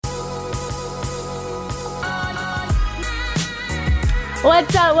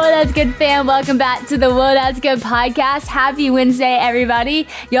What's up, Whoa That's Good fam? Welcome back to the Whoa That's Good podcast. Happy Wednesday, everybody.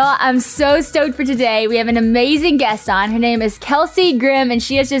 Y'all, I'm so stoked for today. We have an amazing guest on. Her name is Kelsey Grimm, and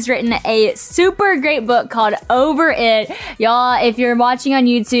she has just written a super great book called Over It. Y'all, if you're watching on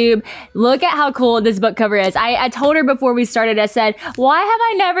YouTube, look at how cool this book cover is. I told her before we started, I said, why have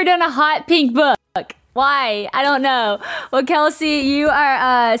I never done a hot pink book? Why? I don't know. Well, Kelsey, you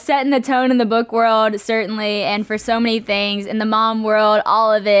are setting the tone in the book world, certainly, and for so many things, in the mom world,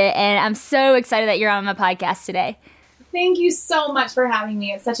 all of it, and I'm so excited that you're on my podcast today. Thank you so much for having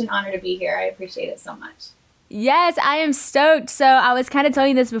me. It's such an honor to be here. I appreciate it so much. Yes, I am stoked. So I was kind of telling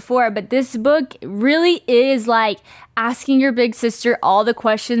you this before, but this book really is like asking your big sister all the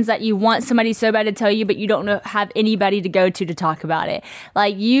questions that you want somebody so bad to tell you, but you don't have anybody to go to talk about it.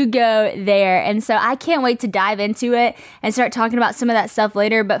 Like, you go there. And so I can't wait to dive into it and start talking about some of that stuff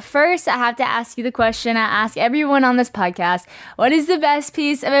later. But first, I have to ask you the question I ask everyone on this podcast. What is the best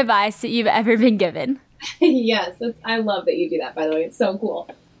piece of advice that you've ever been given? Yes, I love that you do that, by the way. It's so cool.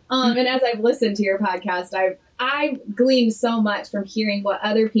 And as I've listened to your podcast, I've gleaned so much from hearing what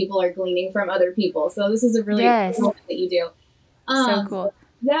other people are gleaning from other people. So this is a really cool thing that you do. So cool.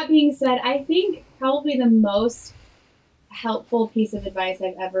 That being said, I think probably the most helpful piece of advice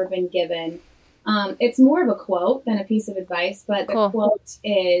I've ever been given, it's more of a quote than a piece of advice, but the quote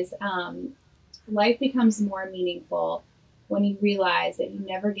is, life becomes more meaningful when you realize that you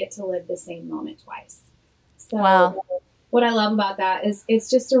never get to live the same moment twice. So what I love about that is it's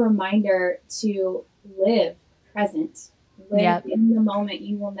just a reminder to live present, live in the moment.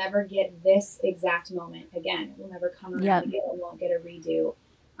 You will never get this exact moment again. It will never come around again. You won't get a redo.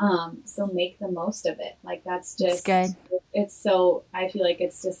 So make the most of it. Like, that's just good. It's so, I feel like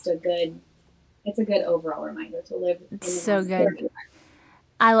it's just a good overall reminder to live. It's so good.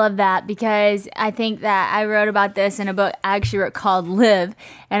 I love that, because I think that I wrote about this in a book I actually wrote called Live,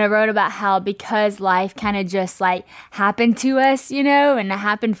 and I wrote about how because life kind of just like happened to us, you know, and it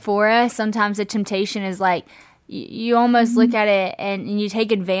happened for us, sometimes the temptation is like, you almost look at it and you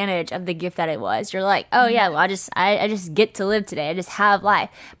take advantage of the gift that it was. You're like, oh yeah, well, I just get to live today. I just have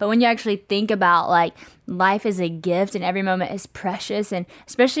life. But when you actually think about like life is a gift and every moment is precious, and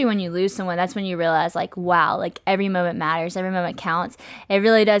especially when you lose someone, that's when you realize like, wow, like every moment matters, every moment counts. It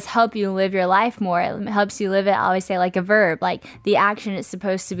really does help you live your life more. It helps you live it, I always say, like a verb, like the action is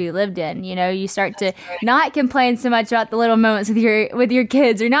supposed to be lived in. You know, you start to not complain so much about the little moments with your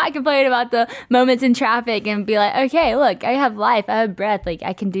kids, or not complain about the moments in traffic, and be like, okay, look, I have life, I have breath, like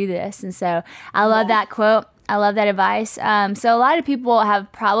I can do this. And so I love that quote. I love that advice. So a lot of people have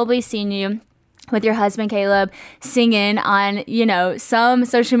probably seen you with your husband, Caleb, singing on, you know, some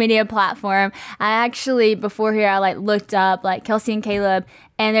social media platform. I actually, before here, I like looked up like Kelsey and Caleb,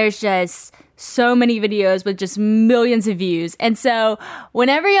 and there's just so many videos with just millions of views. And so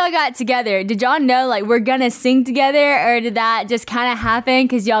whenever y'all got together, did y'all know like we're gonna sing together, or did that just kind of happen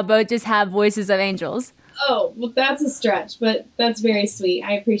because y'all both just have voices of angels? Oh, well, that's a stretch, but that's very sweet.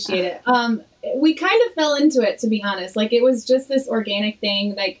 I appreciate it. We kind of fell into it, to be honest. Like, it was just this organic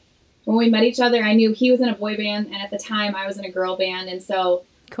thing. Like, when we met each other, I knew he was in a boy band, and at the time I was in a girl band. And so,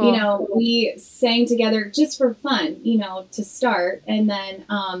 you know, we sang together just for fun, you know, to start. And then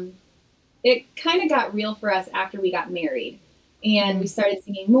it kind of got real for us after we got married, and we started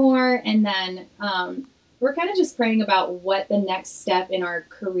singing more. And then we're kind of just praying about what the next step in our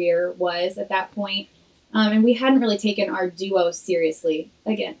career was at that point. And we hadn't really taken our duo seriously,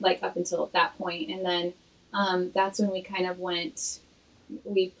 again, like up until that point. And then that's when we kind of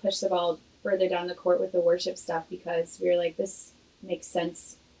we pushed the ball further down the court with the worship stuff, because we were like, this makes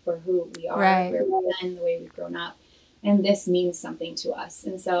sense for who we are, where we've been, the way we've grown up. And this means something to us.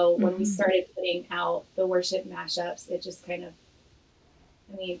 And so when we started putting out the worship mashups, it just kind of,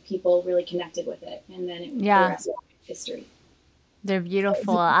 people really connected with it. And then the rest was history. They're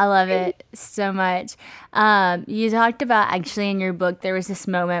beautiful. I love it so much. You talked about, actually, in your book, there was this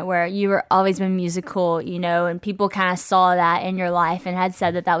moment where you were always been musical, you know, and people kind of saw that in your life and had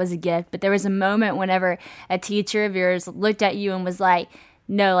said that that was a gift. But there was a moment whenever a teacher of yours looked at you and was like,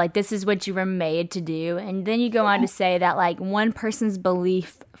 no, like, this is what you were made to do. And then you go on to say that, like, one person's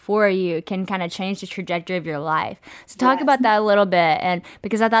belief for you can kind of change the trajectory of your life. So talk about that a little bit, and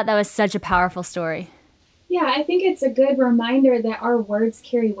because I thought that was such a powerful story. Yeah, I think it's a good reminder that our words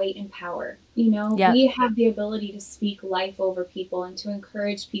carry weight and power. You know, we have the ability to speak life over people and to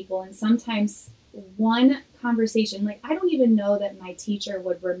encourage people. And sometimes one conversation, like, I don't even know that my teacher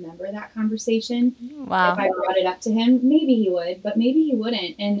would remember that conversation. Wow. If I brought it up to him, maybe he would, but maybe he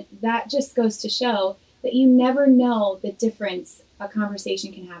wouldn't. And that just goes to show that you never know the difference a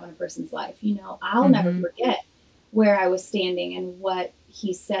conversation can have on a person's life. You know, I'll never forget where I was standing and what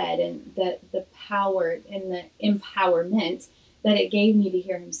he said, and the power and the empowerment that it gave me to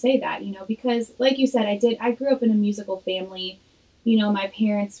hear him say that, because like you said, I grew up in a musical family. My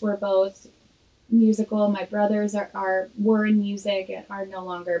parents were both musical. My brothers were in music and are no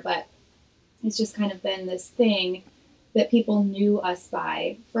longer, but it's just kind of been this thing that people knew us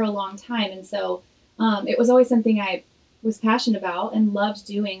by for a long time. And so it was always something I was passionate about and loved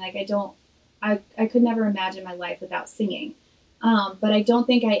doing. Like I could never imagine my life without singing. But I don't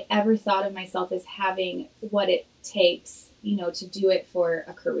think I ever thought of myself as having what it takes, to do it for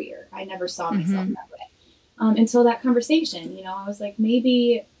a career. I never saw myself that way until that conversation. I was like,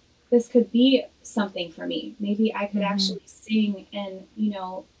 maybe this could be something for me. Maybe I could actually sing, and,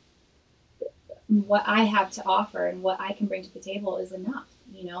 what I have to offer and what I can bring to the table is enough.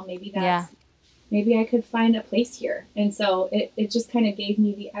 Maybe I could find a place here. And so it just kind of gave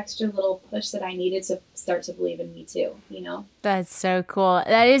me the extra little push that I needed to start to believe in me too, That's so cool.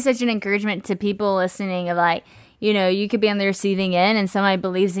 That is such an encouragement to people listening of like, you could be on the receiving end and somebody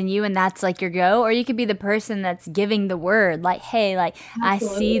believes in you and that's like your go, or you could be the person that's giving the word like, hey, like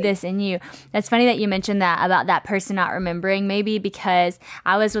Absolutely. I see this in you. That's funny that you mentioned that about that person not remembering, maybe because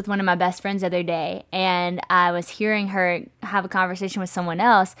I was with one of my best friends the other day and I was hearing her have a conversation with someone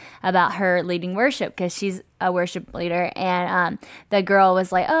else about her leading worship because she's a worship leader, and the girl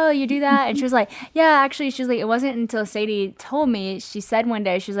was like, oh, you do that? And she was like, yeah, actually, she was like, it wasn't until Sadie told me, she said one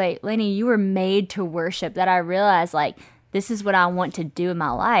day, she was like, Lainey, you were made to worship, that I realized like this is what I want to do in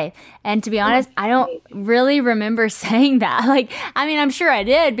my life. And to be honest, I don't really remember saying that. Like, I mean, I'm sure I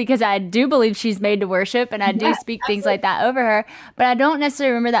did because I do believe she's made to worship and I do speak things like that over her, but I don't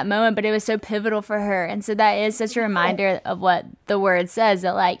necessarily remember that moment, but it was so pivotal for her. And so that is such a reminder of what the word says,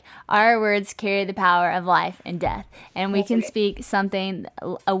 that like our words carry the power of life and death. And we can speak something,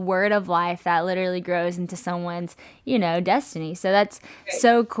 a word of life that literally grows into someone's, destiny. So that's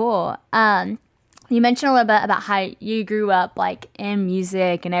so cool. You mentioned a little bit about how you grew up like in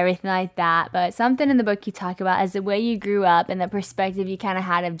music and everything like that, but something in the book you talk about is the way you grew up and the perspective you kind of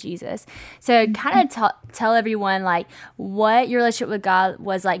had of Jesus. So kind of tell everyone like what your relationship with God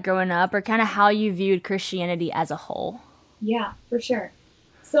was like growing up, or kind of how you viewed Christianity as a whole. Yeah, for sure.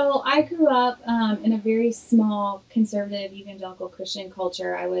 So I grew up in a very small conservative evangelical Christian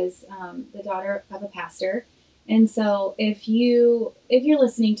culture. I was the daughter of a pastor. And so if you're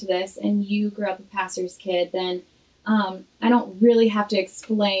listening to this and you grew up a pastor's kid, then I don't really have to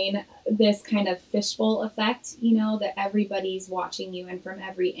explain this kind of fishbowl effect, that everybody's watching you and from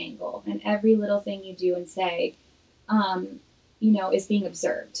every angle, and every little thing you do and say, is being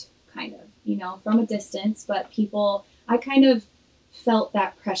observed kind of, from a distance. But I kind of felt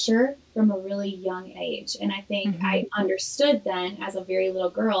that pressure from a really young age. And I think I understood then as a very little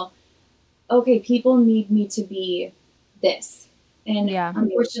girl, okay, people need me to be this. And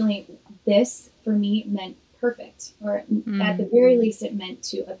unfortunately, this for me meant perfect, or at the very least, it meant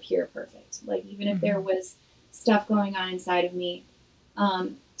to appear perfect. Like even if there was stuff going on inside of me,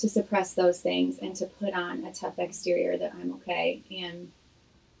 to suppress those things and to put on a tough exterior that I'm okay. And,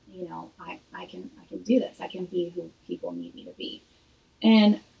 I can do this. I can be who people need me to be.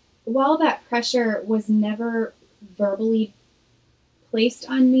 And while that pressure was never verbally placed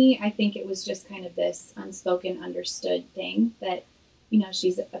on me, I think it was just kind of this unspoken, understood thing that,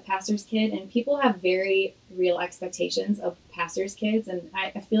 she's a pastor's kid, and people have very real expectations of pastors' kids. And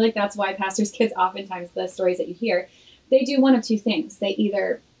I feel like that's why pastors' kids, oftentimes the stories that you hear, they do one of two things. They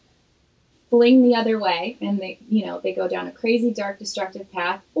either fling the other way and they go down a crazy, dark, destructive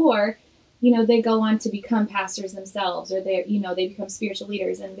path, or, they go on to become pastors themselves, or they become spiritual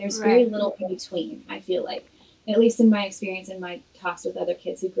leaders. And there's very little in between, I feel like. At least in my experience and my talks with other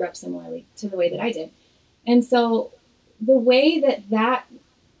kids who grew up similarly to the way that I did. And so the way that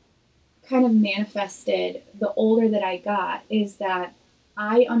kind of manifested the older that I got is that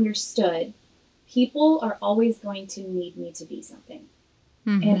I understood people are always going to need me to be something.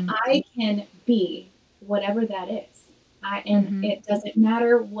 And I can be whatever that is. It doesn't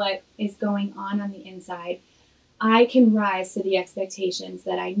matter what is going on the inside. I can rise to the expectations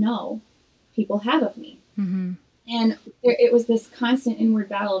that I know people have of me. And it was this constant inward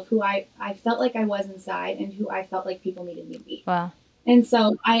battle of who I felt like I was inside and who I felt like people needed me to be. Wow. And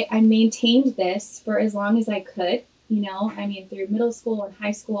so I maintained this for as long as I could, through middle school and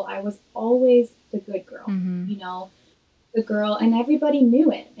high school. I was always the good girl, the girl, and everybody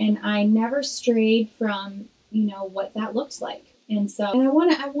knew it. And I never strayed from, what that looked like. And so, and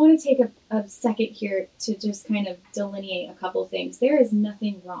I want to take a second here to just kind of delineate a couple things. There is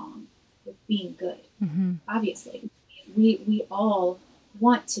nothing wrong with being good. Obviously, we all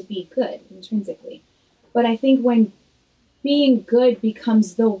want to be good intrinsically. But I think when being good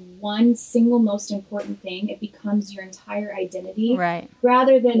becomes the one single most important thing, it becomes your entire identity. Right.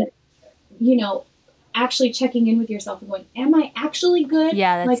 Rather than, you know, actually checking in with yourself and going, am I actually good?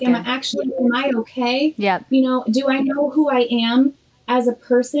 Yeah, that's am good. am I okay? Yep. You know, do I know who I am as a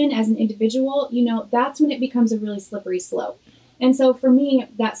person, as an individual? You know, that's when it becomes a really slippery slope. And so for me,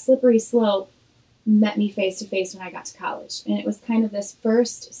 that slippery slope met me face to face when I got to college. And it was kind of this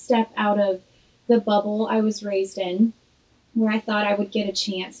first step out of the bubble I was raised in, where I thought I would get a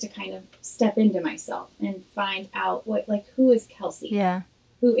chance to kind of step into myself and find out who is Kelsey? Yeah.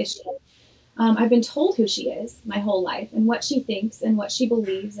 Who is she? I've been told who she is my whole life and what she thinks and what she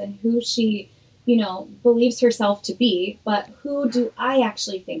believes and who she, you know, believes herself to be, but who do I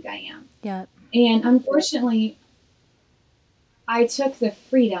actually think I am? Yeah. And unfortunately, I took the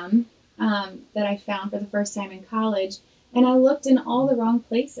freedom that I found for the first time in college, and I looked in all the wrong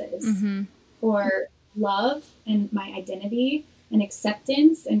places for love and my identity and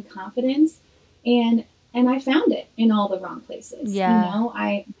acceptance and confidence, and I found it in all the wrong places. Yeah. You know,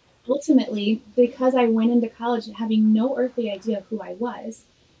 I ultimately, because I went into college having no earthly idea of who I was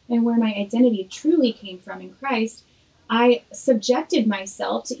and where my identity truly came from in Christ, I subjected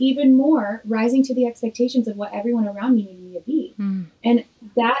myself to even more rising to the expectations of what everyone around me needed me to be. And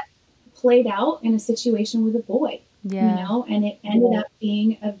that played out in a situation with a boy, you know, and it ended up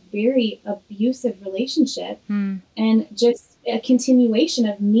being a very abusive relationship and just a continuation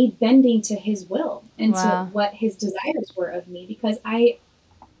of me bending to his will and to what his desires were of me, because I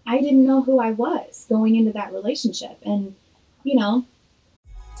didn't know who I was going into that relationship. And, you know,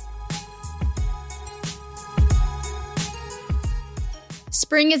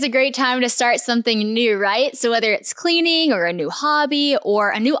 Spring is a great time to start something new, right? So whether it's cleaning or a new hobby or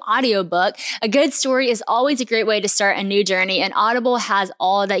a new audiobook, a good story is always a great way to start a new journey, and Audible has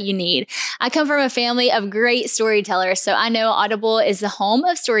all that you need. I come from a family of great storytellers, so I know Audible is the home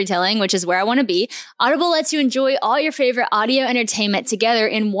of storytelling, which is where I want to be. Audible lets you enjoy all your favorite audio entertainment together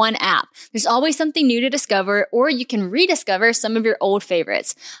in one app. There's always something new to discover, or you can rediscover some of your old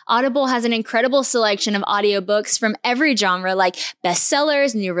favorites. Audible has an incredible selection of audiobooks from every genre, like bestsellers,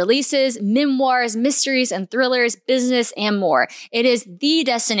 new releases, memoirs, mysteries and thrillers, business, and more. It is the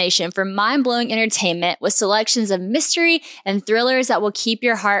destination for mind-blowing entertainment with selections of mystery and thrillers that will keep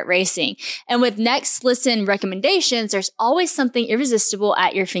your heart racing. And with Next Listen recommendations, there's always something irresistible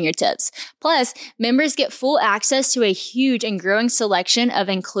at your fingertips. Plus, members get full access to a huge and growing selection of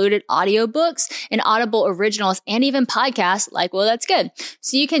included audiobooks and Audible originals and even podcasts like Well, That's Good.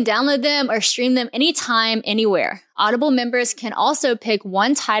 So you can download them or stream them anytime, anywhere. Audible members can also pick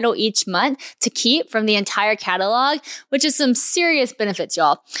one title each month to keep from the entire catalog, which is some serious benefits,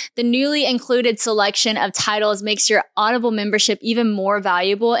 y'all. The newly included selection of titles makes your Audible membership even more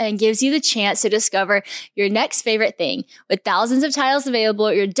valuable and gives you the chance to discover your next favorite thing. With thousands of titles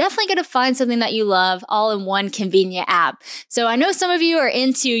available, you're definitely going to find something that you love all in one convenient app. So I know some of you are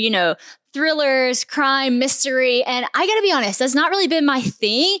into, thrillers, crime, mystery, and I gotta be honest, that's not really been my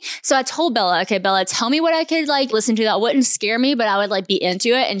thing. So I told Bella, okay, Bella, tell me what I could listen to that wouldn't scare me, but I would be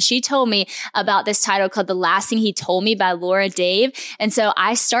into it. And she told me about this title called The Last Thing He Told Me by Laura Dave. And so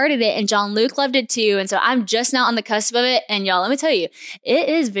I started it, and John Luke loved it too. And so I'm just now on the cusp of it. And y'all, let me tell you, it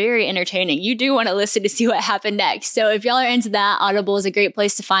is very entertaining. You do want to listen to see what happened next. So if y'all are into that, Audible is a great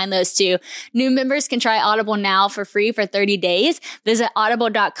place to find those too. New members can try Audible now for free for 30 days. Visit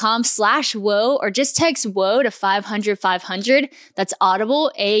audible.com/WOA or just text WOA to 500-500. That's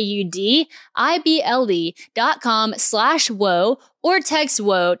Audible, AUDIBLE.com/WOA or text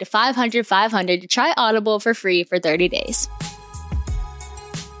WOA to 500-500 to try Audible for free for 30 days.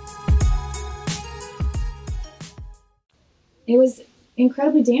 It was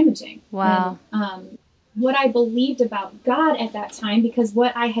incredibly damaging. Wow. And, what I believed about God at that time, because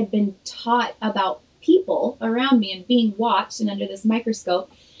what I had been taught about people around me and being watched and under this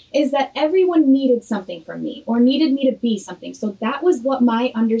microscope, is that everyone needed something from me or needed me to be something. So that was what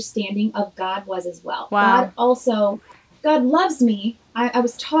my understanding of God was as well. Wow. God loves me. I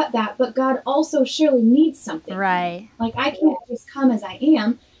was taught that, but God also surely needs something. Right. I can't just come as I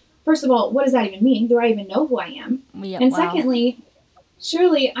am. First of all, what does that even mean? Do I even know who I am? Yeah, and wow. Secondly,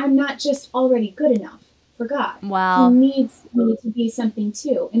 surely I'm not just already good enough for God. Wow. He needs me to be something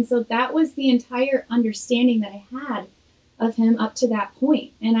too. And so that was the entire understanding that I had of him up to that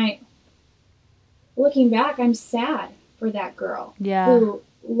point. And looking back, I'm sad for that girl who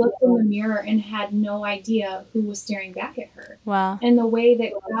looked in the mirror and had no idea who was staring back at her. Wow. And the way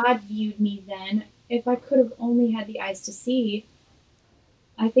that God viewed me then, if I could have only had the eyes to see,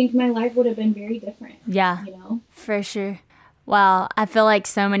 I think my life would have been very different. Yeah, You know? for sure. Well, I feel like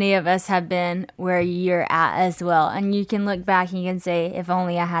so many of us have been where you're at as well. And you can look back and you can say, if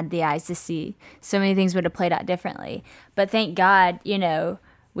only I had the eyes to see, so many things would have played out differently. But thank God,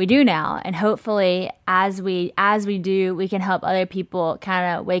 we do now. And hopefully as we do, we can help other people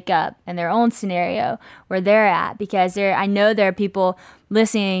kind of wake up in their own scenario where they're at. Because I know there are people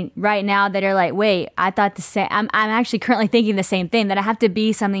listening right now that are like, wait, I thought the same. I'm actually currently thinking the same thing, that I have to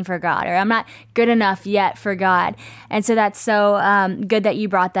be something for God, or I'm not good enough yet for God. And so that's so good that you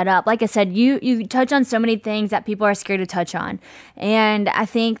brought that up. Like I said, you touch on so many things that people are scared to touch on. And I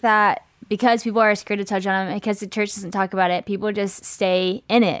think that because people are scared to touch on them, because the church doesn't talk about it, people just stay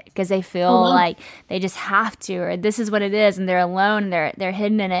in it because they feel like they just have to, or this is what it is, and they're alone, and they're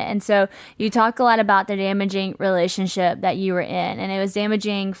hidden in it. And so you talk a lot about the damaging relationship that you were in, and it was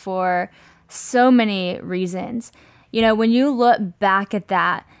damaging for so many reasons. When you look back at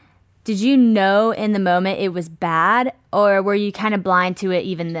that, did you know in the moment it was bad, or were you kind of blind to it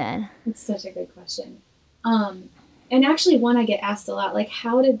even then? It's such a good question. And actually one I get asked a lot, like,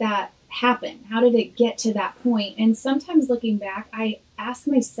 how did that happen? How did it get to that point? And sometimes looking back, I ask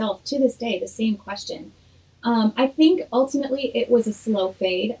myself to this day the same question. I think ultimately it was a slow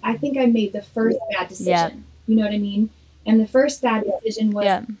fade. I think I made the first bad decision. Yeah. You know what I mean? And the first bad decision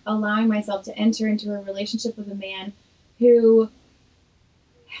was allowing myself to enter into a relationship with a man who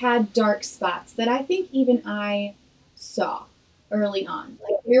had dark spots that I think even I saw early on.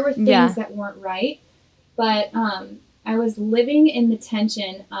 Like, there were things that weren't right, but I was living in the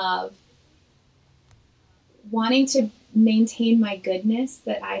tension of wanting to maintain my goodness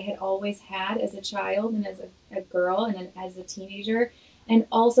that I had always had as a child and as a girl and as a teenager, and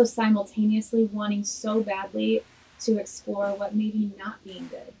also simultaneously wanting so badly to explore what maybe not being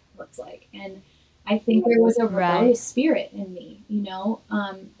good looks like. And I think there was a rebellious spirit in me,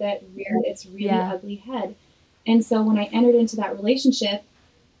 that reared its really ugly head. And so when I entered into that relationship,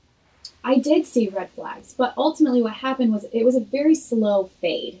 I did see red flags, but ultimately what happened was it was a very slow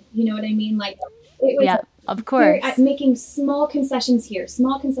fade. You know what I mean? Like, it was of course, making small concessions here,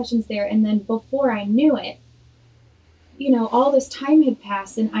 small concessions there. And then before I knew it, all this time had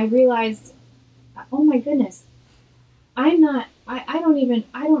passed, and I realized, oh my goodness, I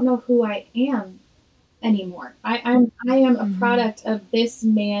don't know who I am anymore. I am a product of this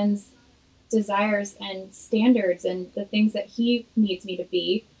man's desires and standards and the things that he needs me to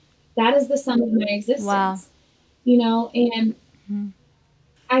be. That is the sum of my existence. Wow. And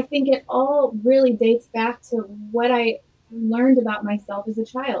I think it all really dates back to what I learned about myself as a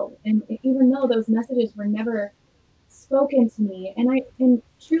child. And even though those messages were never spoken to me, and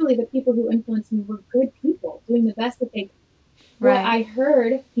truly the people who influenced me were good people doing the best that they could. Right. What I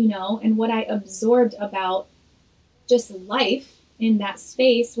heard, and what I absorbed about just life in that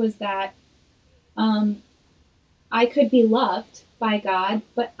space was that I could be loved by God,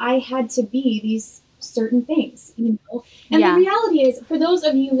 but I had to be these certain things, And the reality is, for those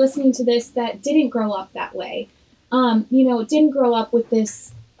of you listening to this that didn't grow up that way, didn't grow up with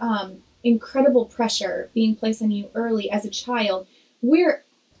this incredible pressure being placed on you early as a child, even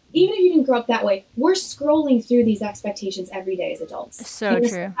if you didn't grow up that way, we're scrolling through these expectations every day as adults. So in the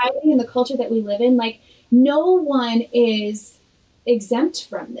true. Society and the culture that we live in, like, no one is exempt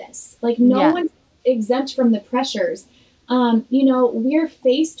from this. Like, no one's exempt from the pressures. We're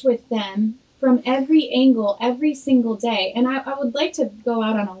faced with them from every angle, every single day. And I would like to go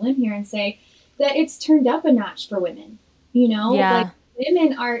out on a limb here and say that it's turned up a notch for women. Like,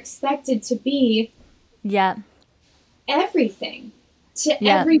 women are expected to be everything to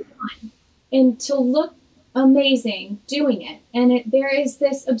everyone and to look amazing doing it. And there is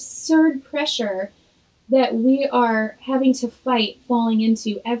this absurd pressure that we are having to fight falling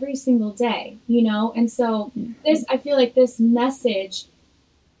into every single day, And so I feel like this message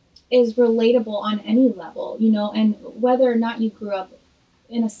is relatable on any level, and whether or not you grew up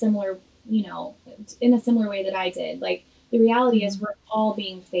in a similar way that I did, like, the reality is we're all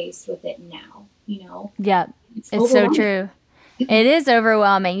being faced with it now, Yeah, it's so true. It is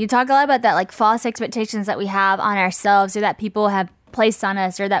overwhelming. You talk a lot about that, like, false expectations that we have on ourselves, or that people have placed on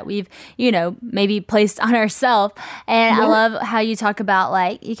us, or that we've, maybe placed on ourselves. And I love how you talk about,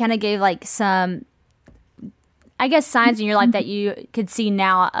 like, you kind of gave, like, some, I guess, signs in your life that you could see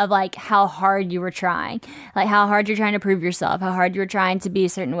now of, like, how hard you were trying, like how hard you're trying to prove yourself, how hard you were trying to be a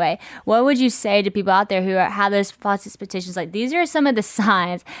certain way. What would you say to people out there who have those false expectations? Like, these are some of the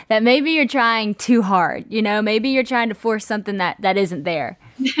signs that maybe you're trying too hard, maybe you're trying to force something that isn't there.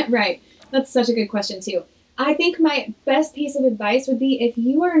 Right. That's such a good question too. I think my best piece of advice would be, if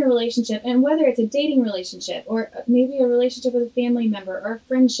you are in a relationship, and whether it's a dating relationship or maybe a relationship with a family member or a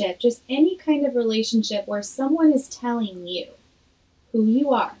friendship, just any kind of relationship where someone is telling you who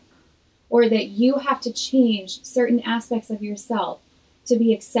you are, or that you have to change certain aspects of yourself to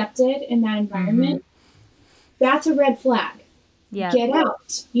be accepted in that environment, that's a red flag. Yeah. Get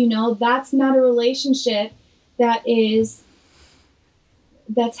out. You know, that's not a relationship that's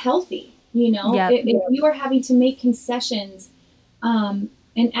healthy. You know, if you are having to make concessions and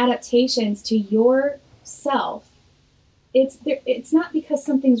adaptations to yourself, it's not because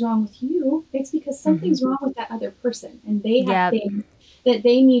something's wrong with you. It's because something's wrong with that other person, and they have things that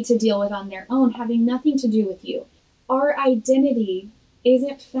they need to deal with on their own, having nothing to do with you. Our identity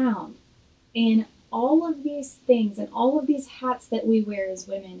isn't found in all of these things and all of these hats that we wear as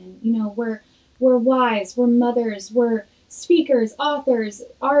women. And, you know, we're wives, we're mothers, we're speakers, authors,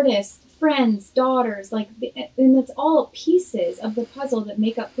 artists, friends, daughters, and that's all pieces of the puzzle that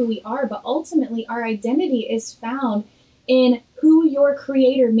make up who we are. But ultimately, our identity is found in who your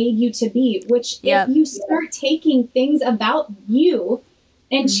creator made you to be, which if you start taking things about you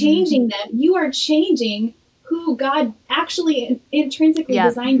and changing them, you are changing who God actually intrinsically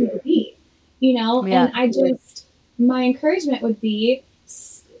designed you to be, you know? And my encouragement would be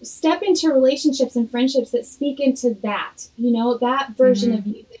step into relationships and friendships that speak into that, you know, that version of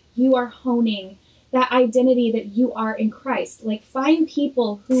you that you are honing, that identity that you are in Christ. Like, find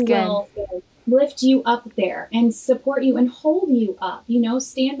people who will lift you up there and support you and hold you up, you know,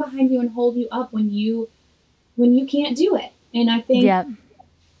 stand behind you and hold you up when you can't do it. And I think,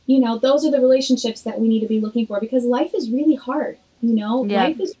 you know, those are the relationships that we need to be looking for, because life is really hard, you know,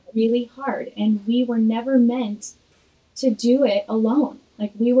 life is really hard, and we were never meant to do it alone.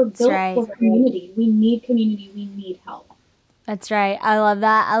 Like, we were built for community. We need community. We need help. That's right. I love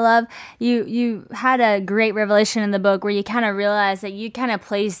that. I love you had a great revelation in the book where you kind of realized that you kind of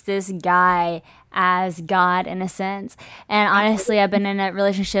placed this guy as God in a sense. And honestly, I've been in a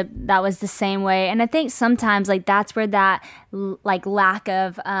relationship that was the same way. And I think sometimes that's where that lack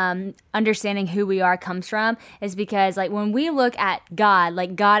of understanding who we are comes from, is because when we look at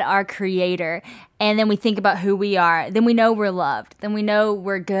God, God, our creator, and then we think about who we are, then we know we're loved, then we know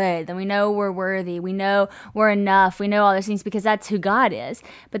we're good, then we know we're worthy, we know we're enough, we know all those things because that's who God is.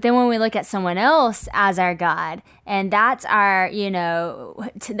 But then when we look at someone else as our God, and that's our, you know,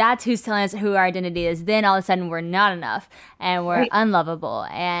 that's who's telling us who our identity is, then all of a sudden we're not enough, and we're unlovable,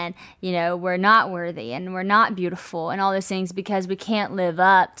 and, you know, we're not worthy, and we're not beautiful, and all those things, because we can't live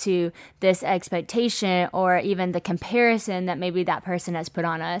up to this expectation or even the comparison that maybe that person has put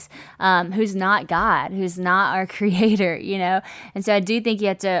on us, who's not God, who's not our creator, you know? And so I do think you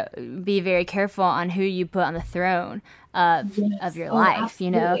have to be very careful on who you put on the throne of your life,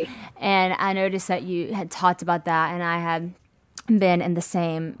 absolutely. You know? And I noticed that you had talked about that, and I had been in the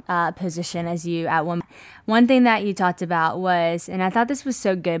same position as you at one thing that you talked about was, and I thought this was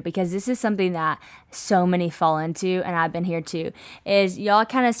so good because this is something that so many fall into, and I've been here too, is y'all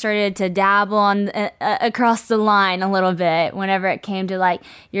kind of started to dabble on across the line a little bit whenever it came to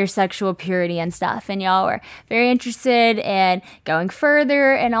your sexual purity and stuff, and y'all were very interested in going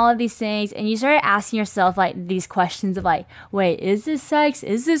further and all of these things, and you started asking yourself these questions of wait, is this sex?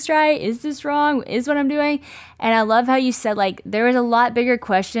 Is this right? Is this wrong? Is what I'm doing? And I love how you said there was a lot bigger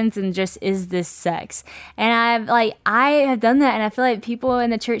questions than just, is this sex? And I have done that, and I feel like people in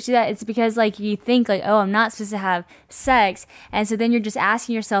the church do that. It's because you think oh, I'm not supposed to have sex, and so then you're just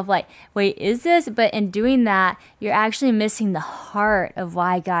asking yourself wait, is this? But in doing that, you're actually missing the heart of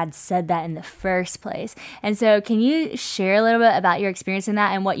why God said that in the first place. And so can you share a little bit about your experience in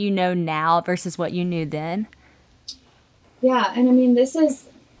that and what you know now versus what you knew then? Yeah, and I mean, this is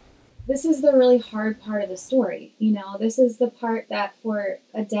the really hard part of the story. You know, this is the part that for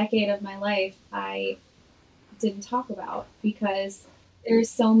a decade of my life I didn't talk about, because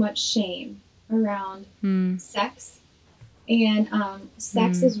there's so much shame around sex, and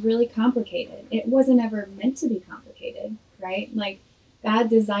sex is really complicated. It wasn't ever meant to be complicated, right? God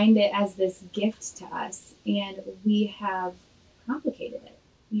designed it as this gift to us, and we have complicated it.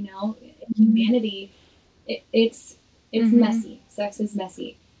 You know, humanity, it's messy. Sex is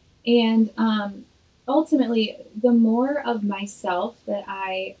messy. And ultimately, the more of myself that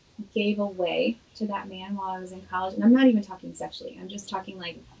I gave away to that man while I was in college, and I'm not even talking sexually, I'm just talking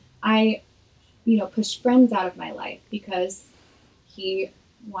I, pushed friends out of my life because he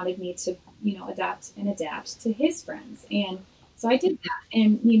wanted me to, adapt to his friends. And so I did that.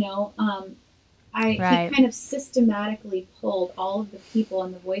 And, he kind of systematically pulled all of the people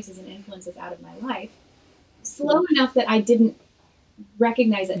and the voices and influences out of my life slow enough that I didn't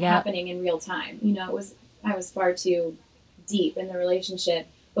recognize it happening in real time. I was far too deep in the relationship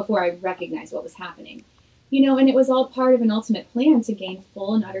before I recognized what was happening. And it was all part of an ultimate plan to gain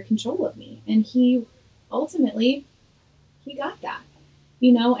full and utter control of me. And he got that.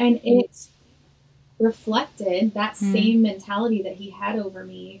 and it reflected that same mentality that he had over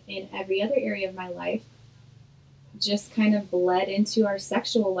me in every other area of my life, just kind of bled into our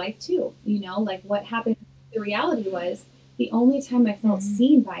sexual life too. Like what happened, the reality was the only time I felt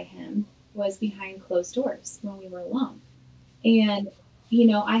seen by him was behind closed doors when we were alone. And,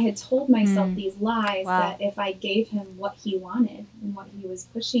 I had told myself these lies Wow. that if I gave him what he wanted and what he was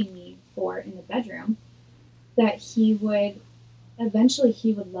pushing me for in the bedroom, that he would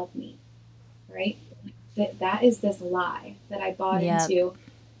love me, right? That is this lie that I bought Yep. into.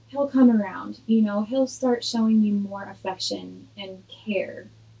 He'll come around, he'll start showing me more affection and care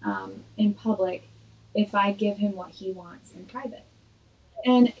in public if I give him what he wants in private.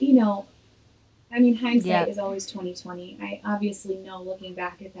 And, hindsight Yep. is always 2020. I obviously know, looking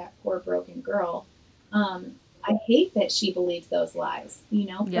back at that poor broken girl, I hate that she believed those lies,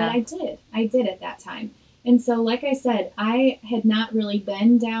 but Yeah. I did at that time. And so, like I said, I had not really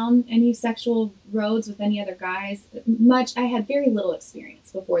been down any sexual roads with any other guys much. I had very little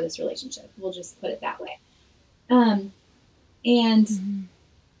experience before this relationship. We'll just put it that way. And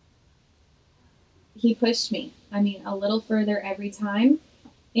he pushed me, a little further every time.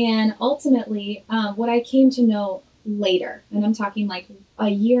 And ultimately, what I came to know later, and I'm talking like a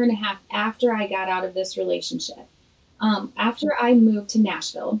year and a half after I got out of this relationship, after I moved to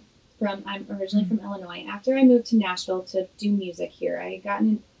Nashville, I'm originally from Illinois. After I moved to Nashville to do music here, I had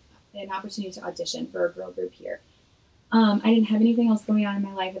gotten an opportunity to audition for a girl group here. I didn't have anything else going on in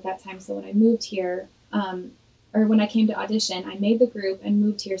my life at that time. So when I moved here, or when I came to audition, I made the group and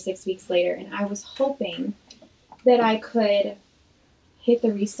moved here 6 weeks later. And I was hoping that I could hit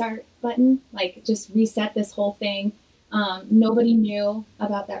the restart button, like just reset this whole thing. Nobody knew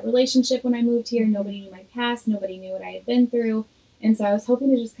about that relationship when I moved here. Nobody knew my past. Nobody knew what I had been through. And so I was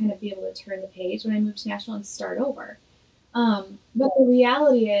hoping to just kind of be able to turn the page when I moved to Nashville and start over. But the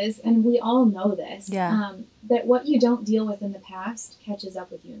reality is, and we all know this, that what you don't deal with in the past catches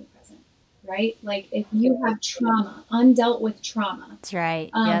up with you in the present, right? Like if you have trauma, undealt with trauma, That's right.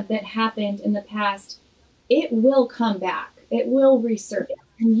 that happened in the past, it will come back. It will resurface,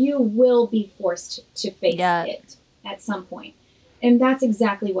 and you will be forced to face it at some point. And that's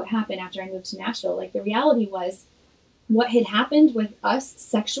exactly what happened after I moved to Nashville. Like the reality was, what had happened with us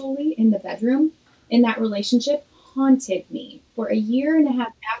sexually in the bedroom in that relationship haunted me for a year and a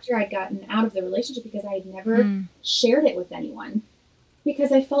half after I'd gotten out of the relationship, because I had never shared it with anyone,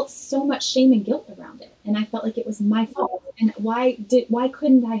 because I felt so much shame and guilt around it. And I felt like it was my fault. And why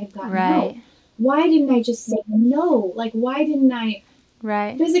couldn't I have gotten out? Why didn't I just say no? Like, why didn't I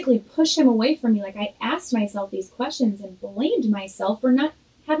physically push him away from me? Like, I asked myself these questions and blamed myself for not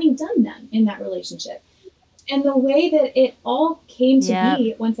having done them in that relationship. And the way that it all came to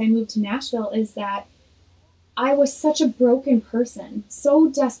be once I moved to Nashville is that I was such a broken person, so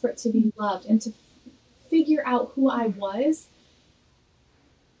desperate to be loved and to figure out who I was.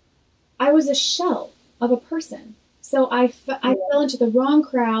 I was a shell of a person. So I fell into the wrong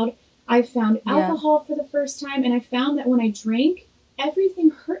crowd. I found alcohol for the first time, and I found that when I drank, everything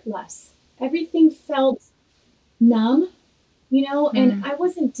hurt less. Everything felt numb. And I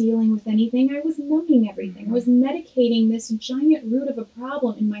wasn't dealing with anything. I was numbing everything. I was medicating this giant root of a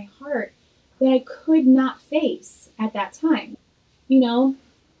problem in my heart that I could not face at that time,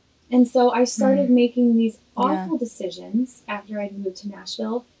 And so I started making these awful decisions after I'd moved to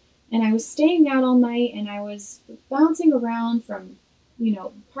Nashville, and I was staying out all night, and I was bouncing around from,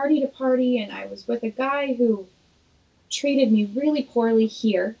 party to party, and I was with a guy who treated me really poorly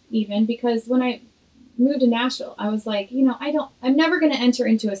here, even because when I moved to Nashville, I was like, I'm never going to enter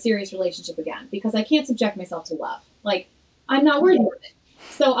into a serious relationship again because I can't subject myself to love. Like, I'm not worthy of it.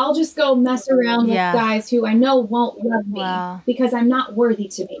 So I'll just go mess around with guys who I know won't love me because I'm not worthy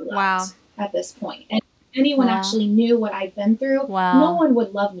to be loved at this point. And if anyone actually knew what I'd been through, no one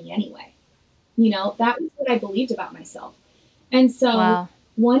would love me anyway. That was what I believed about myself. And so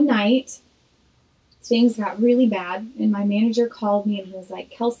one night, things got really bad, and my manager called me and he was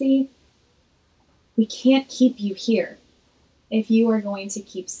like, Kelsey, we can't keep you here if you are going to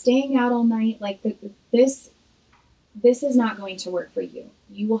keep staying out all night. Like this is not going to work for you.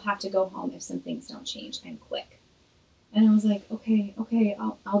 You will have to go home if some things don't change, and quick. And I was like, okay,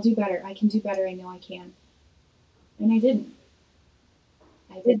 I'll do better. I can do better. I know I can. And I didn't.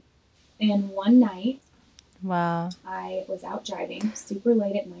 And one night, I was out driving super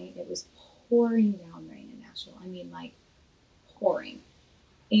late at night. It was pouring down rain in Nashville. Like pouring.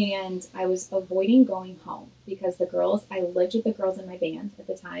 And I was avoiding going home because I lived with the girls in my band at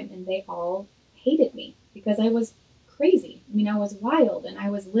the time, and they all hated me because I was crazy. I was wild, and I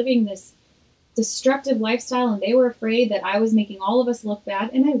was living this destructive lifestyle, and they were afraid that I was making all of us look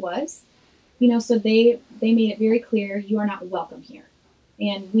bad, and I was. So they made it very clear, you are not welcome here,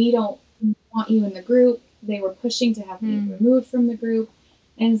 and we don't want you in the group. They were pushing to have me removed from the group.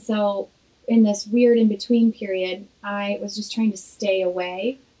 And so in this weird in between period, I was just trying to stay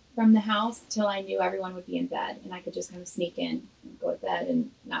away from the house till I knew everyone would be in bed, and I could just kind of sneak in and go to bed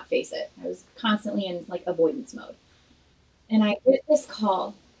and not face it. I was constantly in like avoidance mode. And I get this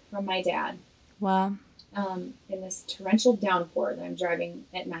call from my dad. Wow. In this torrential downpour that I'm driving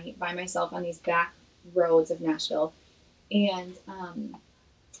at night by myself on these back roads of Nashville. And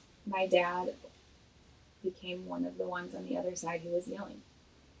my dad became one of the ones on the other side who was yelling.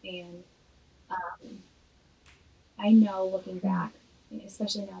 And I know, looking back,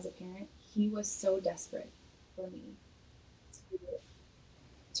 especially now as a parent, he was so desperate for me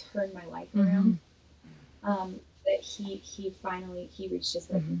to turn my life around, that he finally reached his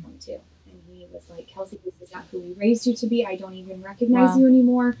breaking point too. And he was like, Kelsey, this is not who we raised you to be. I don't even recognize you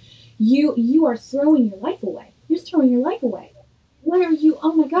anymore. You are throwing your life away. You're throwing your life away. What are you?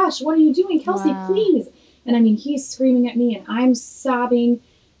 Oh my gosh, what are you doing? Kelsey, please. And I mean, he's screaming at me and I'm sobbing,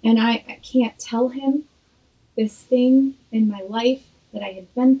 and I can't tell him this thing in my life that I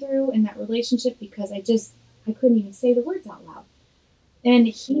had been through in that relationship, because I couldn't even say the words out loud. And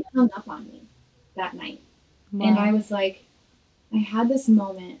he hung up on me that night. Wow. And I was like, I had this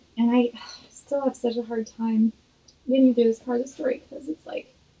moment, and I still have such a hard time getting through this part of the story, because it's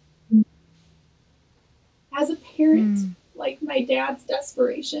like, as a parent, like my dad's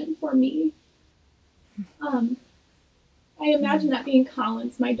desperation for me, I imagine that being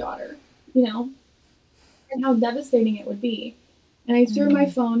Collins, my daughter, and how devastating it would be. And I threw my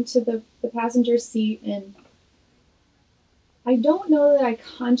phone to the passenger seat, and I don't know that I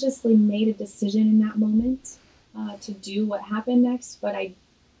consciously made a decision in that moment to do what happened next, but I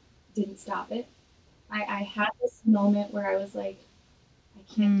didn't stop it. I had this moment where I was like, I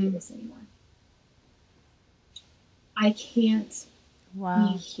can't do this anymore. I can't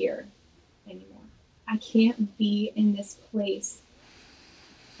be here anymore. I can't be in this place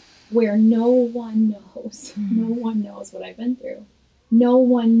where no one knows what I've been through. No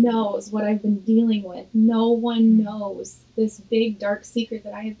one knows what I've been dealing with. No one knows this big dark secret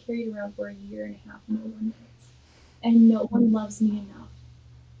that I have carried around for a year and a half. No one knows. And no one loves me enough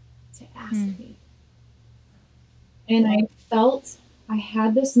to ask me. And I felt I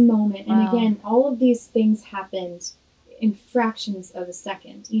had this moment. And again, all of these things happened in fractions of a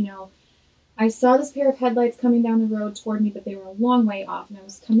second. I saw this pair of headlights coming down the road toward me, but they were a long way off, and I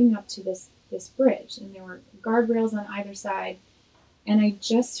was coming up to this bridge, and there were guardrails on either side, and I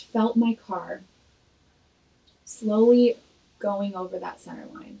just felt my car slowly going over that center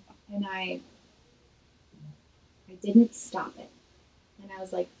line, and I didn't stop it. And I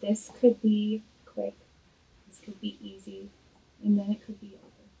was like, this could be quick, this could be easy, and then it could be over.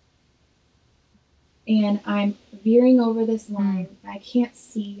 And I'm veering over this line. I can't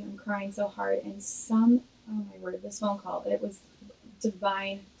see. I'm crying so hard. And oh my word, this phone call, it was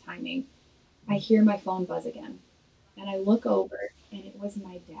divine timing. I hear my phone buzz again. And I look over, and it was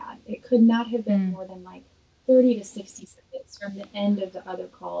my dad. It could not have been more than like 30 to 60 seconds from the end of the other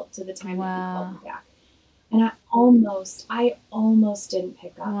call to the time that he called me back. And I almost didn't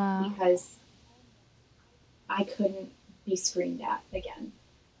pick up because I couldn't be screamed at again.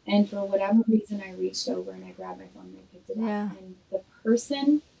 And for whatever reason, I reached over and I grabbed my phone and I picked it up. And the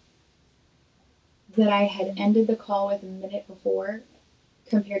person that I had ended the call with a minute before,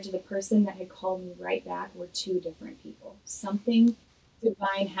 compared to the person that had called me right back, were two different people. Something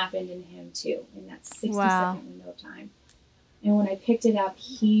divine happened in him too, in that 60-second window of time. And when I picked it up,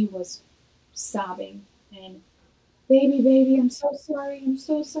 he was sobbing and, baby, I'm so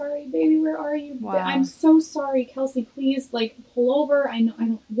sorry, baby, where are you? I'm so sorry, Kelsey, please, pull over. I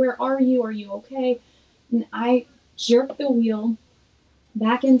know, where are you? Are you okay? And I jerked the wheel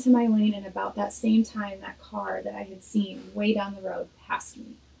back into my lane, and about that same time, that car that I had seen way down the road passed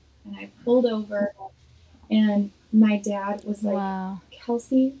me. And I pulled over, and my dad was like,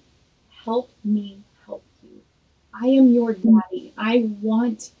 Kelsey, help me help you. I am your daddy. I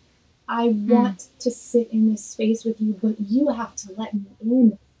want to sit in this space with you, but you have to let me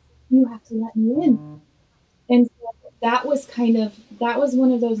in. You have to let me in. And so that was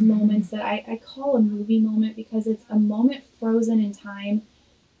one of those moments that I call a movie moment, because it's a moment frozen in time,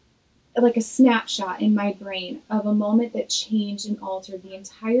 like a snapshot in my brain of a moment that changed and altered the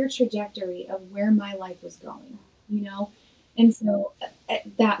entire trajectory of where my life was going, And so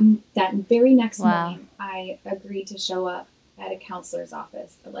that very next morning, I agreed to show up at a counselor's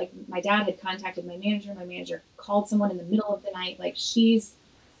office. Like, my dad had contacted my manager. My manager called someone in the middle of the night. Like, she's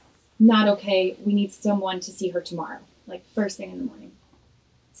not okay. We need someone to see her tomorrow, like first thing in the morning.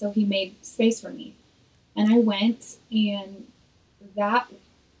 So he made space for me. And I went, and that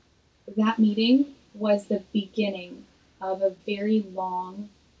meeting was the beginning of a very long,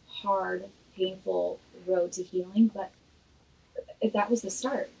 hard, painful road to healing. But that was the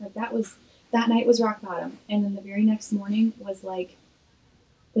start. Like that night was rock bottom. And then the very next morning was like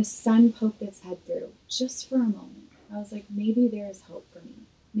the sun poked its head through just for a moment. I was like, maybe there is hope for me.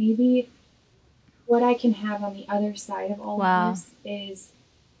 Maybe what I can have on the other side of all of this is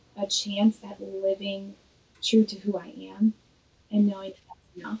a chance at living true to who I am and knowing that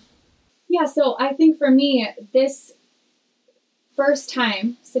that's enough. Yeah, so I think for me, this first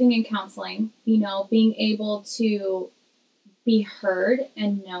time sitting in counseling, being able to be heard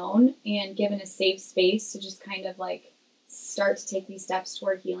and known and given a safe space to just kind of like start to take these steps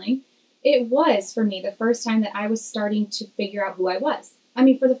toward healing, it was for me the first time that I was starting to figure out who I was. I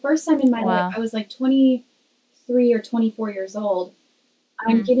mean, for the first time in my life, I was like 23 or 24 years old.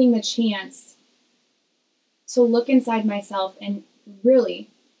 I'm getting the chance to look inside myself and really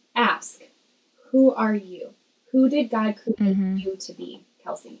ask, who are you? Who did God create you to be,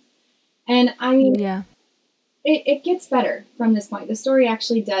 Kelsey? And I mean, it gets better from this point. The story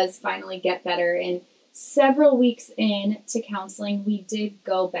actually does finally get better. And several weeks into counseling, we did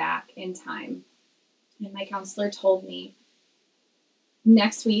go back in time. And my counselor told me,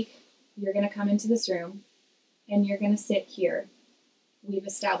 next week, you're going to come into this room and you're going to sit here. We've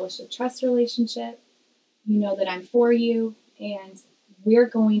established a trust relationship. You know that I'm for you. And we're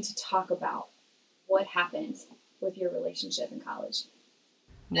going to talk about what happened with your relationship in college.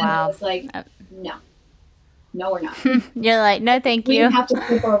 And I was like, no, we're not. You're like, no, thank you. We have to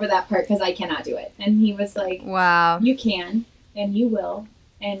skip over that part because I cannot do it. And he was like, wow, you can, and you will,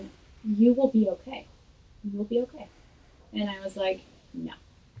 and you will be okay. You will be okay. And I was like, no.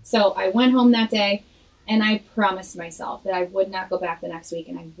 So I went home that day and I promised myself that I would not go back the next week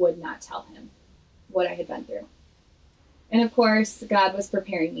and I would not tell him what I had been through. And of course, God was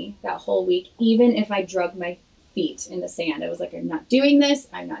preparing me that whole week, even if I drug my feet in the sand. I was like, I'm not doing this.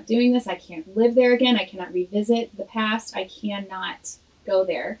 I'm not doing this. I can't live there again. I cannot revisit the past. I cannot go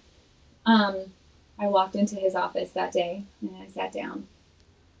there. I walked into his office that day and I sat down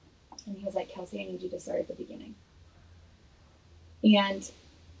and he was like, Kelsey, I need you to start at the beginning. And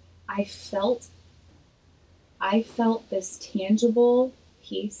I felt this tangible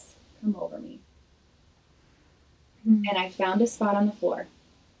peace come over me. And I found a spot on the floor.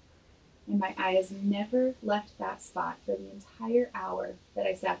 And my eyes never left that spot for the entire hour that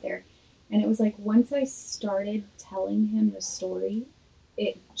I sat there. And it was like once I started telling him the story,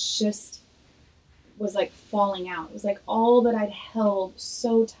 it just was like falling out. It was like all that I'd held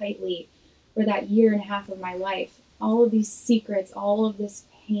so tightly for that year and a half of my life, all of these secrets, all of this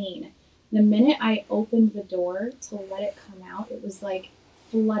pain. The minute I opened the door to let it come out, it was like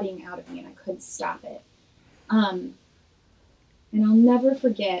flooding out of me and I couldn't stop it. And I'll never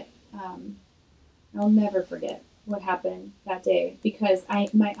forget what happened that day because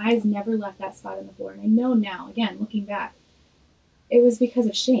my eyes never left that spot on the floor. And I know now, again, looking back, it was because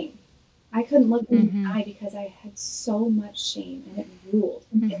of shame. I couldn't look in the eye because I had so much shame and it ruled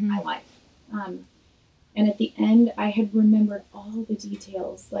in my life. And at the end, I had remembered all the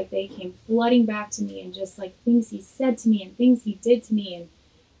details, like they came flooding back to me and just like things he said to me and things he did to me. And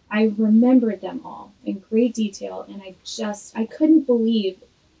I remembered them all in great detail. And I couldn't believe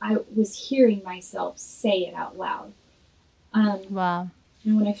I was hearing myself say it out loud. Wow.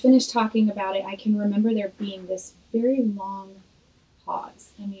 And when I finished talking about it, I can remember there being this very long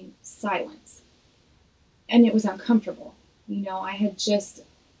pause. I mean, silence. And it was uncomfortable. I had just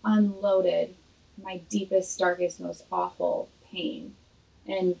unloaded my deepest, darkest, most awful pain.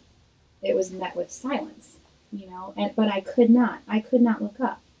 And it was met with silence, but I could not look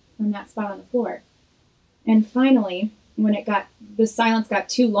up from that spot on the floor. And finally, when the silence got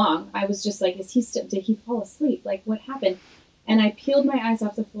too long, I was just like, did he fall asleep? Like, what happened? And I peeled my eyes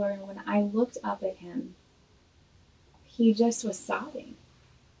off the floor, and when I looked up at him, he just was sobbing.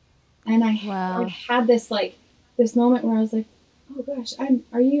 And I had this moment where I was like, oh gosh,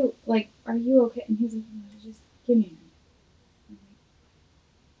 are you okay? And he's like, no, just give me a minute.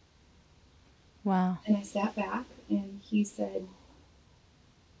 Wow. And I sat back and he said,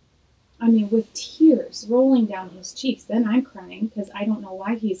 with tears rolling down his cheeks. Then I'm crying because I don't know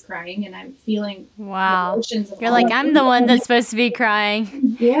why he's crying and I'm feeling emotions. You're like, I'm the one that's supposed to be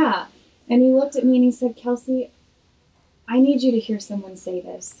crying. Yeah. And he looked at me and he said, Kelsey, I need you to hear someone say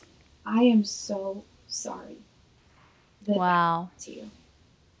this. I am so sorry that happened to you.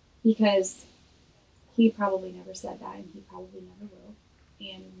 Because he probably never said that and he probably never will.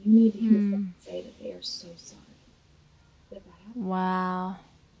 and you need to hear someone say that they are so sorry that that happened. Wow.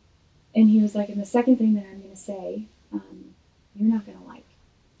 And he was like, and the second thing that I'm going to say, you're not going to like,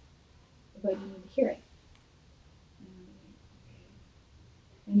 but you need to hear it. And I'm like, okay.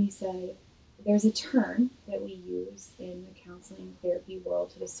 And he said, there's a term that we use in the counseling therapy world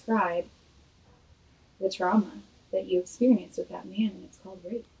to describe the trauma that you experienced with that man, and it's called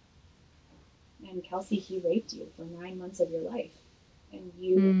rape. And Kelsey, he raped you for 9 months of your life, and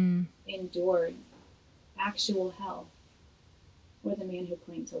you endured actual hell with a man who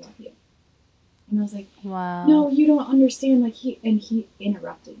claimed to love you. And I was like, Wow. no, you don't understand. Like he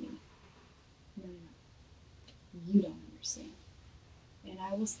interrupted me. No, you don't understand. And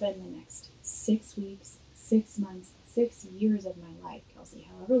I will spend the next 6 weeks, 6 months, 6 years of my life, Kelsey,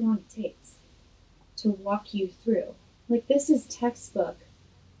 however long it takes, to walk you through. Like, this is textbook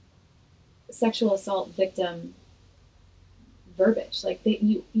sexual assault victim verbiage. Like, that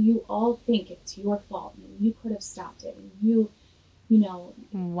you all think it's your fault and you could have stopped it, and you know,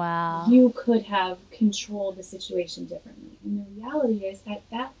 wow, you could have controlled the situation differently. And the reality is, at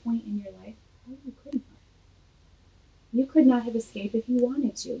that point in your life, no, you couldn't have. You could not have escaped if you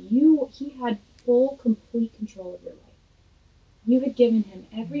wanted to. He had full, complete control of your life. You had given him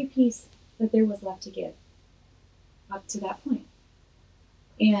every piece that there was left to give up to that point.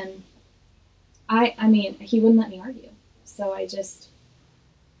 And I mean, he wouldn't let me argue. So I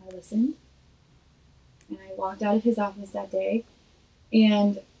listened, and I walked out of his office that day,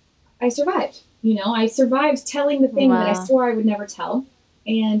 and I survived. I survived telling the thing that I swore I would never tell.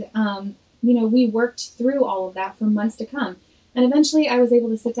 And, we worked through all of that for months to come. And eventually I was able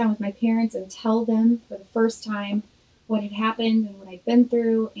to sit down with my parents and tell them for the first time what had happened and what I'd been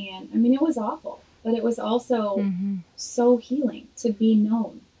through. And I mean, it was awful, but it was also so healing to be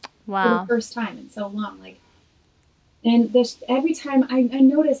known for the first time in so long. And every time I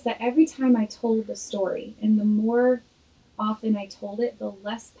noticed that every time I told the story, and the more often I told it, the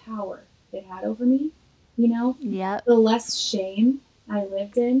less power it had over me, the less shame I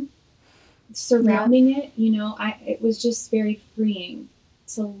lived in surrounding it. It was just very freeing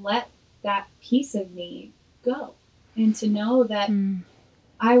to let that piece of me go, and to know that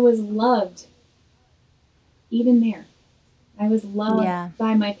I was loved even there. I was loved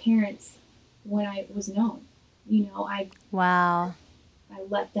by my parents when I was known. I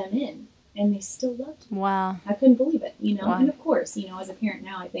let them in, and they still loved me. Wow. I couldn't believe it, And of course, as a parent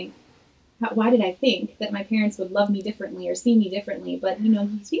now, I think, why did I think that my parents would love me differently or see me differently? But,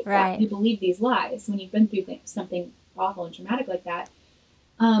 you speak that. You believe these lies when you've been through something awful and traumatic like that.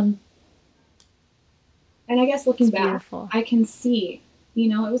 And I guess looking back, I can see,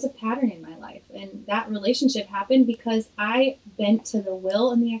 it was a pattern in my life. And that relationship happened because I bent to the will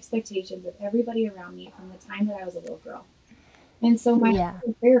and the expectations of everybody around me from the time that I was a little girl. And so my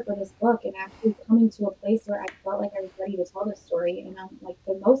prayer for this book, and actually coming to a place where I felt like I was ready to tell this story in like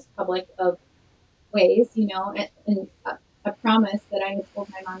the most public of ways, and a promise that I had told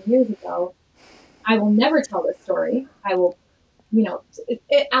my mom years ago, I will never tell this story. I will,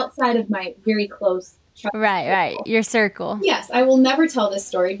 outside of my very close circle. Your circle. Yes, I will never tell this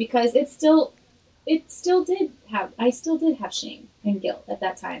story because I still did have shame and guilt at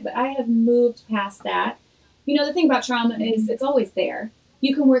that time, but I have moved past that. The thing about trauma is it's always there.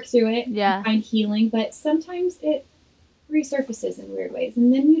 You can work through it and find healing, but sometimes it resurfaces in weird ways.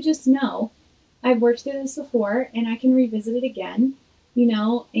 And then you just know, I've worked through this before, and I can revisit it again,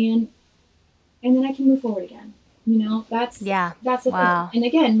 and then I can move forward again. That's the thing. And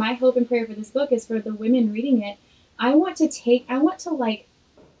again, my hope and prayer for this book is for the women reading it. I want to take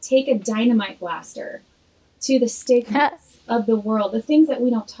a dynamite blaster to the stigmas of the world, the things that we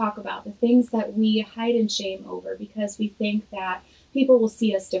don't talk about, the things that we hide in shame over because we think that people will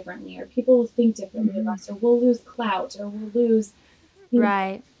see us differently, or people will think differently of us, or we'll lose clout, or we'll lose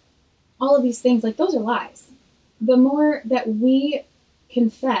all of these things. Like, those are lies. The more that we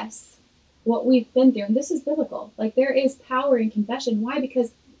confess what we've been through, and this is biblical, like, there is power in confession. Why?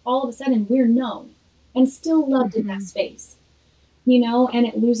 Because all of a sudden we're known and still loved in that space. And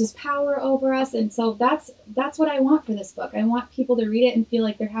it loses power over us. And so that's what I want for this book. I want people to read it and feel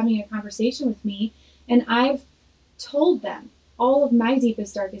like they're having a conversation with me. And I've told them all of my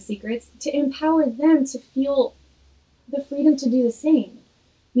deepest, darkest secrets to empower them to feel the freedom to do the same.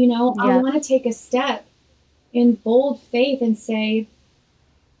 I want to take a step in bold faith and say,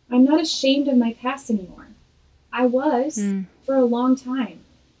 I'm not ashamed of my past anymore. I was for a long time.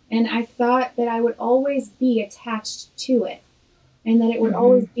 And I thought that I would always be attached to it, and that it would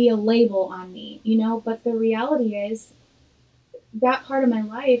always be a label on me, but the reality is that part of my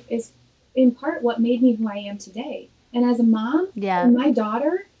life is in part what made me who I am today. And as a mom, Yeah. and my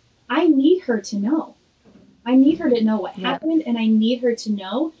daughter, I need her to know. I need her to know what happened, and I need her to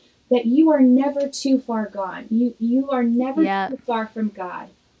know that you are never too far gone. You are never too far from God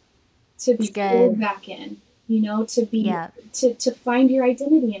to be pulled back in, to be to find your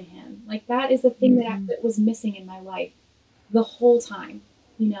identity in him. Like, that is the thing that was missing in my life the whole time,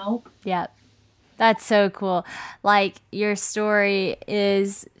 Yeah. That's so cool. Like, your story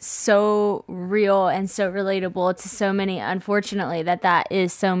is so real and so relatable to so many, unfortunately, that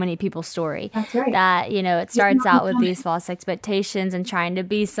is so many people's story. That's right. That, it starts out with these false expectations and trying to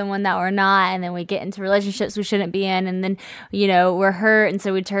be someone that we're not. And then we get into relationships we shouldn't be in. And then, we're hurt. And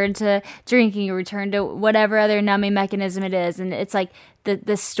so we turn to drinking, or we turn to whatever other numbing mechanism it is. And it's like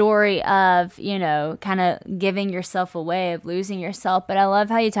the story of, kind of giving yourself away, of losing yourself. But I love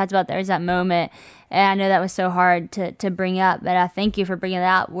how you talked about there's that moment. And I know that was so hard to bring up, but I thank you for bringing it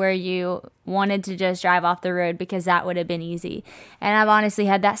up, where you wanted to just drive off the road because that would have been easy. And I've honestly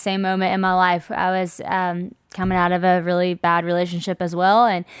had that same moment in my life. I was coming out of a really bad relationship as well,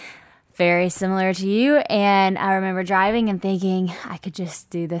 and very similar to you. And I remember driving and thinking, I could just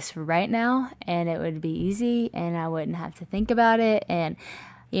do this right now and it would be easy and I wouldn't have to think about it. And,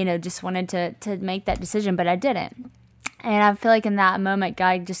 just wanted to make that decision, but I didn't. And I feel like in that moment,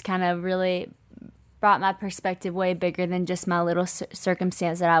 God just kind of really brought my perspective way bigger than just my little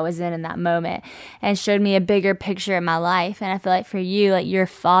circumstance that I was in that moment, and showed me a bigger picture of my life. And I feel like for you, like, your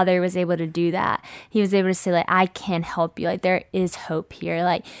father was able to do that. He was able to say, like, I can help you. Like, there is hope here.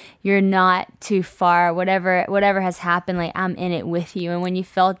 Like, you're not too far. Whatever has happened, like, I'm in it with you. And when you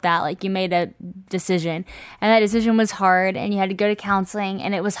felt that, like, you made a decision, and that decision was hard, and you had to go to counseling,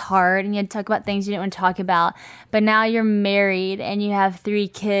 and it was hard, and you had to talk about things you didn't want to talk about. But now you're married and you have 3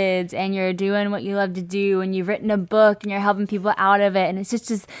 kids and you're doing what you love to do, and you've written a book and you're helping people out of it, and it's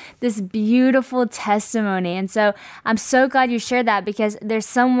just this beautiful testimony. And so I'm so glad you shared that, because there's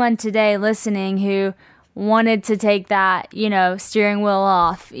someone today listening who wanted to take that, steering wheel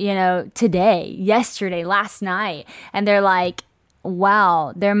off, today, yesterday, last night, and they're like,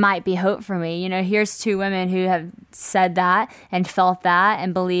 wow, there might be hope for me. Here's 2 women who have said that and felt that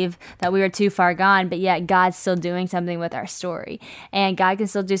and believe that we were too far gone, but yet God's still doing something with our story. And God can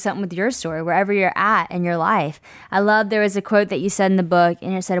still do something with your story, wherever you're at in your life. I love, there was a quote that you said in the book,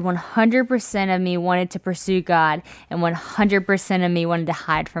 and it said, 100% of me wanted to pursue God, and 100% of me wanted to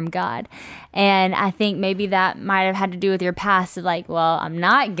hide from God. And I think maybe that might have had to do with your past of, like, well, I'm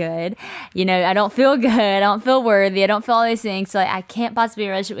not good. I don't feel good. I don't feel worthy. I don't feel all these things. So, like, I can't possibly be in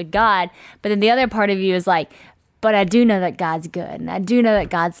a relationship with God. But then the other part of you is like, but I do know that God's good, and I do know that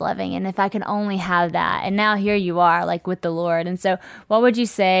God's loving, and if I can only have that. And now here you are, like, with the Lord. And so what would you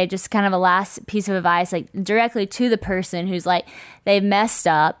say, just kind of a last piece of advice, like, directly to the person who's like, they've messed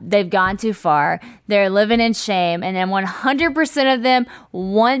up, they've gone too far, they're living in shame, and then 100% of them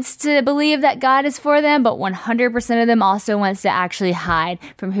wants to believe that God is for them, but 100% of them also wants to actually hide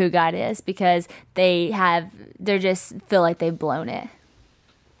from who God is, because they just feel like they've blown it?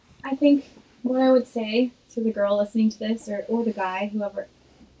 I think what I would say to the girl listening to this, or the guy,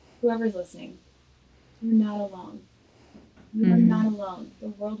 whoever's listening, you're not alone. You are not alone. The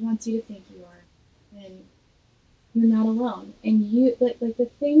world wants you to think you are, and you're not alone. And you, like the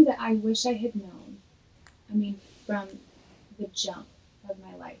thing that I wish I had known, from the jump of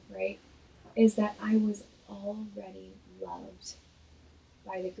my life, right, is that I was already loved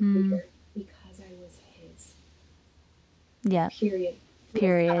by the Creator because I was His. Yeah.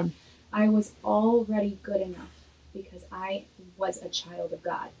 Period. I was already good enough because I was a child of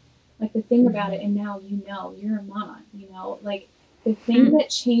God. Like, the thing about it, and now you're a mama, like, the thing that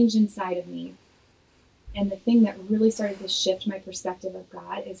changed inside of me, and the thing that really started to shift my perspective of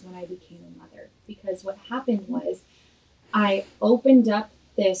God, is when I became a mother. Because what happened was, I opened up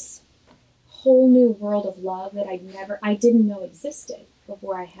this whole new world of love that I didn't know existed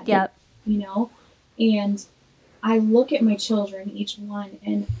before I had it, and I look at my children, each one,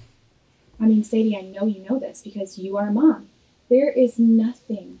 and Sadie, I know you know this because you are a mom. There is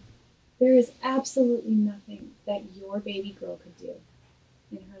absolutely nothing that your baby girl could do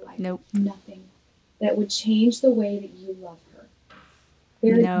in her life. Nope. Nothing that would change the way that you love her.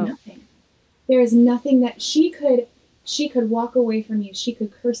 There is nothing. There is nothing that she could walk away from you. She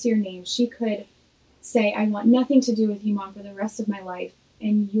could curse your name. She could say, I want nothing to do with you, Mom, for the rest of my life.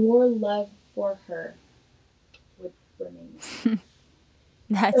 And your love for her would remain the same.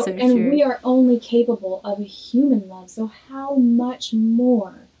 That's so true. And we are only capable of a human love. So how much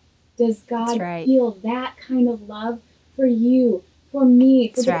more does God feel that kind of love for you, for me,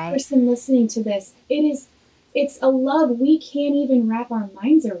 for the person listening to this? It's a love we can't even wrap our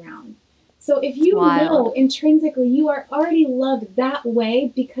minds around. So if you Wild. know intrinsically you are already loved that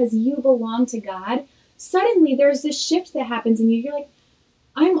way because you belong to God, suddenly there's this shift that happens in you. You're like,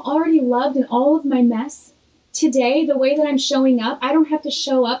 I'm already loved in all of my mess. Today, the way that I'm showing up, I don't have to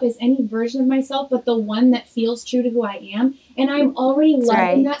show up as any version of myself, but the one that feels true to who I am. And I'm already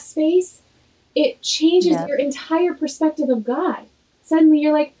loved in that space. It changes your entire perspective of God. Suddenly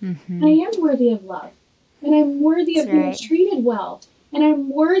you're like, I am worthy of love. And I'm worthy of being treated well. And I'm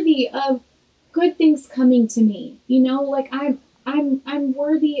worthy of good things coming to me. You know, like I'm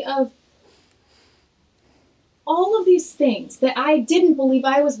worthy of all of these things that I didn't believe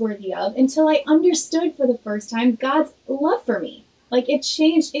I was worthy of until I understood for the first time God's love for me. Like it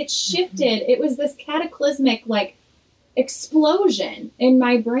changed, it shifted. It was this cataclysmic like explosion in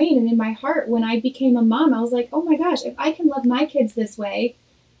my brain and in my heart when I became a mom. I was like, oh my gosh, if I can love my kids this way,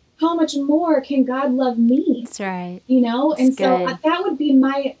 how much more can God love me? That's right. You know? And so that would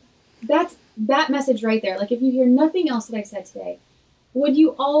be that's that message right there. Like if you hear nothing else that I've said today, would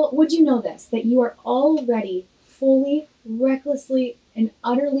you know this, that you are already fully, recklessly, and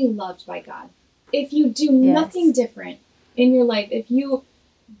utterly loved by God? If you do nothing different in your life, if you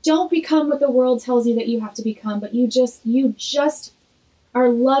don't become what the world tells you that you have to become, but you just are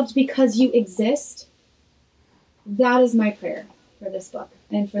loved because you exist, that is my prayer for this book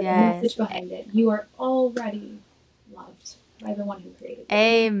and for the message behind it. You are already loved by the one who created you.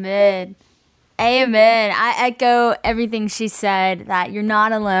 Amen. Amen. I echo everything she said, that you're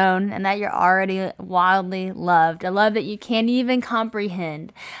not alone and that you're already wildly loved. A love that you can't even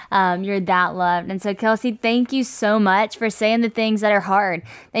comprehend. You're that loved. And so, Kelsey, thank you so much for saying the things that are hard.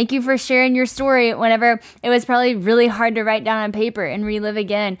 Thank you for sharing your story whenever it was probably really hard to write down on paper and relive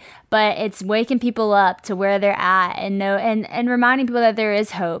again. But it's waking people up to where they're at and know and reminding people that there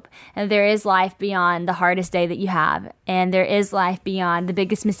is hope and there is life beyond the hardest day that you have. And there is life beyond the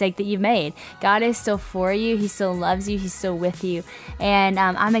biggest mistake that you've made. God is still for you. He still loves you. He's still with you. And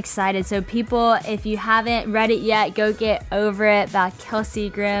I'm excited. So people, if you haven't read it yet, go get over it by Kelsey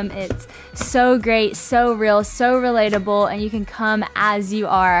Grimm. It's so great, so real, so relatable. And you can come as you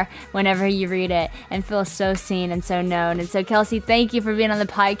are whenever you read it and feel so seen and so known. And so, Kelsey, thank you for being on the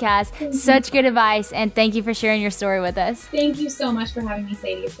podcast. Such good advice. And thank you for sharing your story with us. Thank you so much for having me,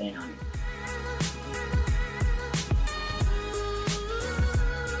 Sadie. It's been an honor.